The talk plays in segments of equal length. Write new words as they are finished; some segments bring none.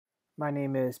My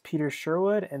name is Peter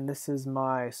Sherwood, and this is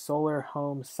my solar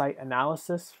home site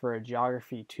analysis for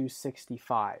Geography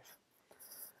 265.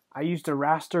 I used a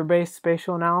raster-based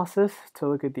spatial analysis to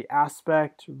look at the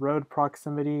aspect, road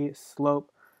proximity,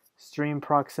 slope, stream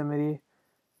proximity,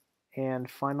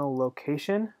 and final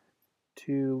location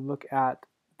to look at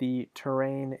the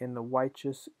terrain in the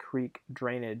Whychus Creek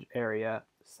drainage area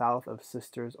south of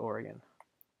Sisters, Oregon.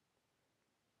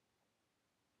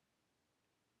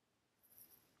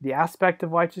 The aspect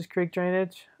of Whychus Creek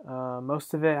drainage,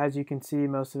 most of it, as you can see,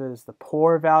 most of it is the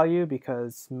poor value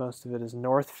because most of it is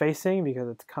north facing because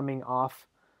it's coming off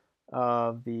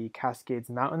of the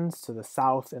Cascades Mountains to the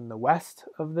south and the west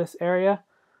of this area.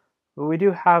 But we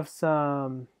do have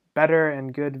some better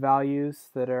and good values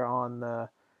that are on the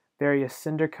various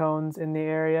cinder cones in the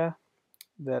area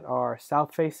that are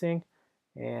south facing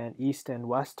and east and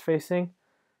west facing.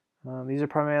 These are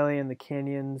primarily in the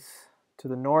canyons to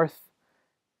the north.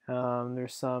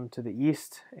 There's some to the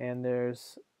east, and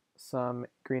there's some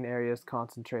green areas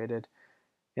concentrated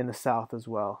in the south as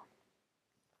well.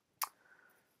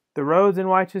 The roads in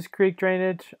Whychus Creek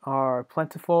drainage are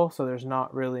plentiful, so there's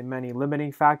not really many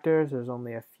limiting factors. There's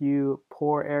only a few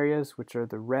poor areas, which are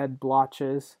the red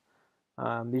blotches.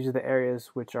 These are the areas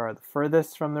which are the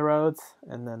furthest from the roads,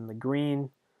 and then the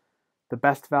green, the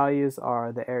best values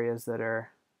are the areas that are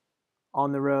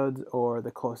on the roads or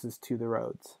the closest to the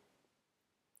roads.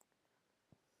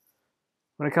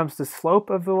 When it comes to slope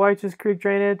of the Whychus Creek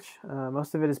drainage,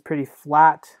 most of it is pretty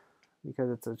flat because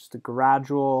it's just a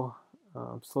gradual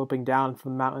sloping down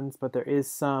from the mountains, but there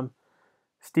is some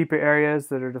steeper areas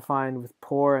that are defined with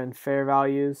poor and fair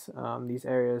values. These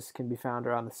areas can be found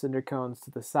around the cinder cones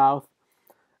to the south,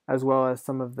 as well as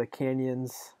some of the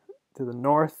canyons to the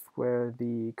north where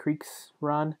the creeks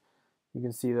run. You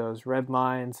can see those red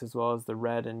lines as well as the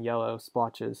red and yellow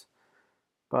splotches.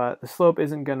 But the slope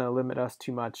isn't going to limit us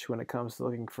too much when it comes to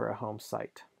looking for a home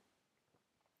site.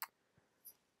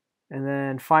 And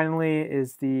then finally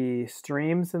is the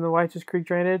streams in the Whychus Creek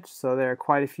drainage. So there are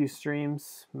quite a few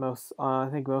streams. I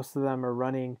think most of them are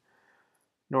running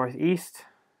northeast.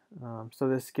 So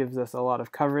this gives us a lot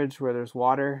of coverage where there's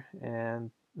water,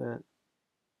 and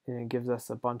it gives us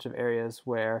a bunch of areas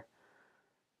where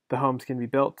the homes can be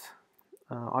built.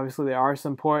 Obviously there are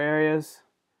some poor areas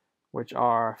which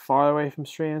are far away from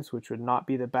streams, which would not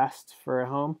be the best for a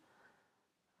home.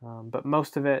 But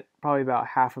most of it, probably about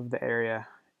half of the area,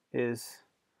 is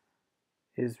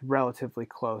relatively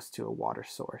close to a water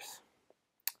source.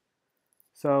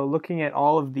 So looking at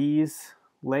all of these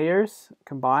layers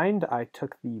combined, I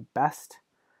took the best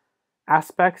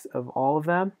aspects of all of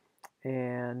them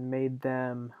and made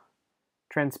them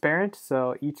transparent.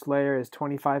 So each layer is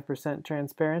 25%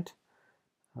 transparent.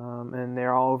 And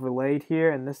they're all overlaid here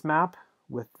in this map,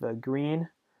 with the green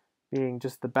being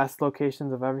just the best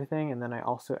locations of everything, and then I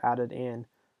also added in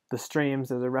the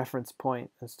streams as a reference point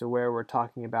as to where we're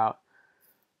talking about,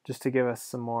 just to give us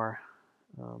some more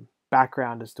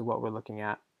background as to what we're looking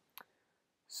at.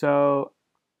 So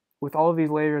with all of these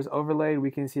layers overlaid,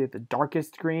 we can see that the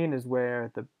darkest green is where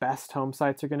the best home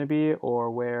sites are going to be, or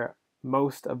where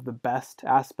most of the best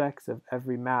aspects of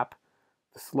every map,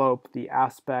 the slope, the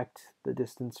aspect, the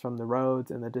distance from the roads,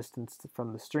 and the distance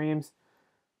from the streams.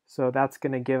 So that's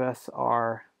going to give us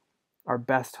our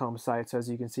best home sites. So as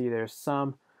you can see, there's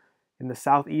some in the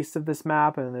southeast of this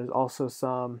map, and there's also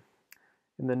some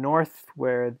in the north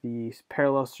where the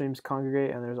parallel streams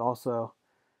congregate, and there's also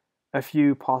a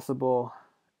few possible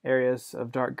areas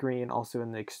of dark green also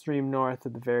in the extreme north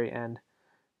at the very end,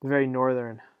 the very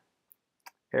northern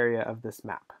area of this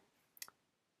map.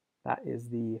 That is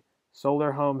the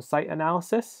solar home site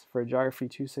analysis for Geography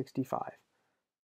 265.